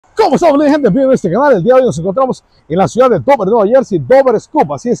¿Cómo estamos, gente? Bienvenidos a este canal. El día de hoy nos encontramos en la ciudad de Dover, Nueva Jersey, Dover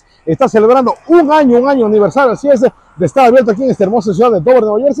Scoop. Así es, está celebrando un año aniversario, así es, de estar abierto aquí en esta hermosa ciudad de Dover,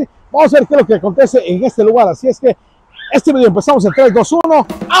 Nueva Jersey. Vamos a ver qué es lo que acontece en este lugar. Así es que este video empezamos en 3, 2, 1,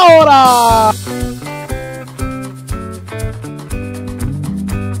 ¡ahora!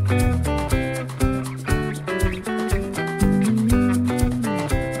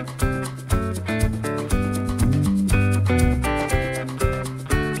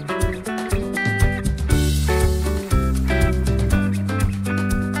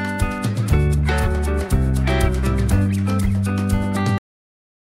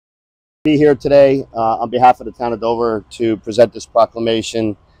 Be here today on behalf of the town of Dover to present this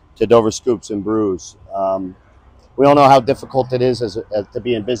proclamation to Dover Scoops and Brews. We all know how difficult it is to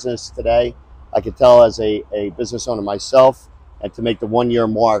be in business today. I can tell as a business owner myself, and to make the 1 year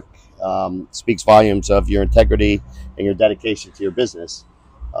mark speaks volumes of your integrity and your dedication to your business.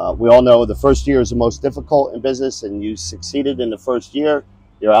 We all know the first year is the most difficult in business, and you succeeded in the first year,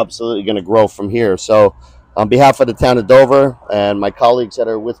 you're absolutely going to grow from here. So on behalf of the town of Dover and my colleagues that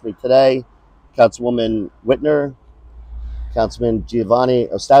are with me today, Councilwoman Whitner, Councilman Giovanni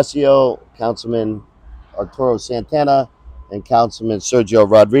Ostasio, Councilman Arturo Santana, and Councilman Sergio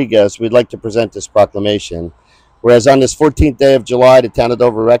Rodriguez, we'd like to present this proclamation. Whereas on this 14th day of July, the town of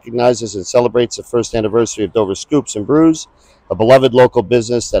Dover recognizes and celebrates the first anniversary of Dover Scoops and Brews, a beloved local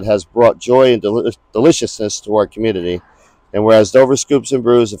business that has brought joy and deliciousness to our community. And whereas Dover Scoops and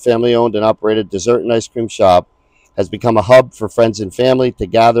Brews, a family-owned and operated dessert and ice cream shop, has become a hub for friends and family to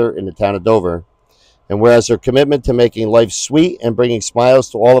gather in the town of Dover. And whereas their commitment to making life sweet and bringing smiles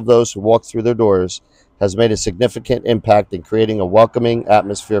to all of those who walk through their doors has made a significant impact in creating a welcoming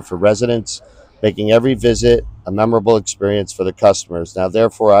atmosphere for residents, making every visit a memorable experience for the customers. Now,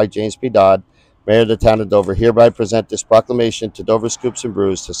 therefore, I, James P. Dodd, Mayor of the town of Dover, hereby present this proclamation to Dover Scoops and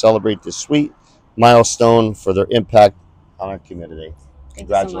Brews to celebrate this sweet milestone for their impact on our community.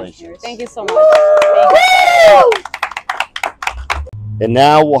 Congratulations. Thank you so much. Thank you. And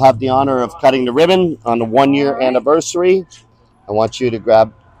now we'll have the honor of cutting the ribbon on the 1 year anniversary. I want you to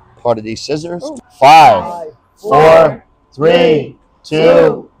grab part of these scissors. 5, 4, 3,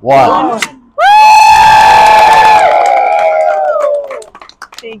 2, 1.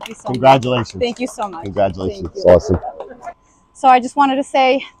 Thank you so much. Congratulations. Thank you so much. Congratulations. It's awesome. So I just wanted to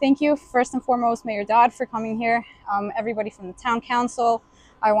say thank you, first and foremost, Mayor Dodd, for coming here. Everybody from the town council.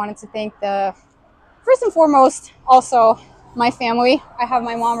 I wanted to thank first and foremost, also my family. I have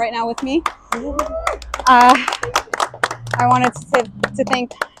my mom right now with me. I wanted to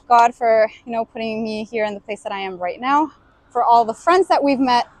thank God for, putting me here in the place that I am right now, for all the friends that we've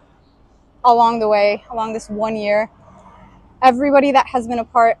met along the way, along this 1 year. Everybody that has been a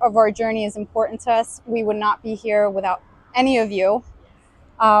part of our journey is important to us. We would not be here without any of you.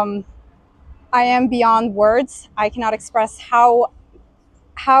 I am beyond words. I cannot express how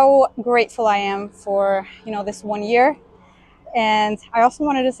grateful I am for this 1 year. And I also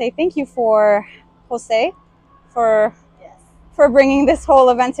wanted to say thank you for Jose for bringing this whole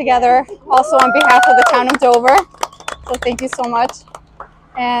event together, also on behalf of the town of Dover. So thank you so much,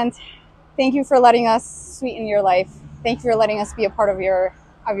 and thank you for letting us sweeten your life. Thank you for letting us be a part of your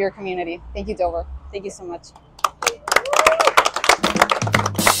community. Thank you, Dover. Thank you so much.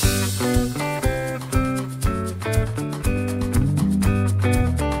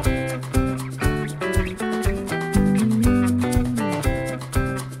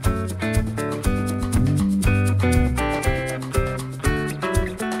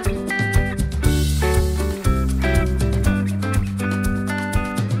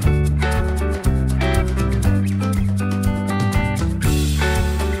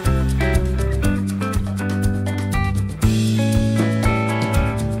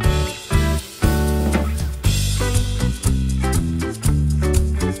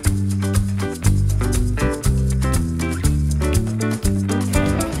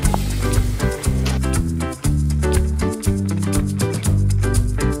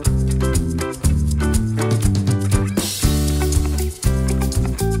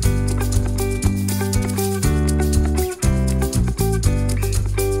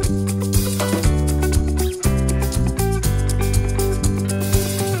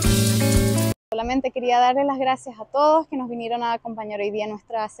 Solamente quería darles las gracias a todos que nos vinieron a acompañar hoy día en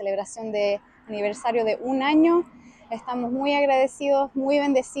nuestra celebración de aniversario de 1 año. Estamos muy agradecidos, muy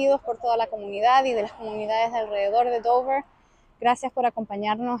bendecidos por toda la comunidad y de las comunidades de alrededor de Dover. Gracias por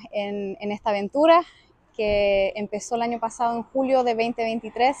acompañarnos en esta aventura que empezó el año pasado en julio de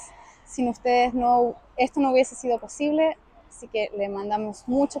 2023. Sin ustedes esto no hubiese sido posible, así que le mandamos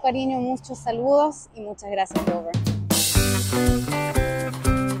mucho cariño, muchos saludos y muchas gracias, Dover.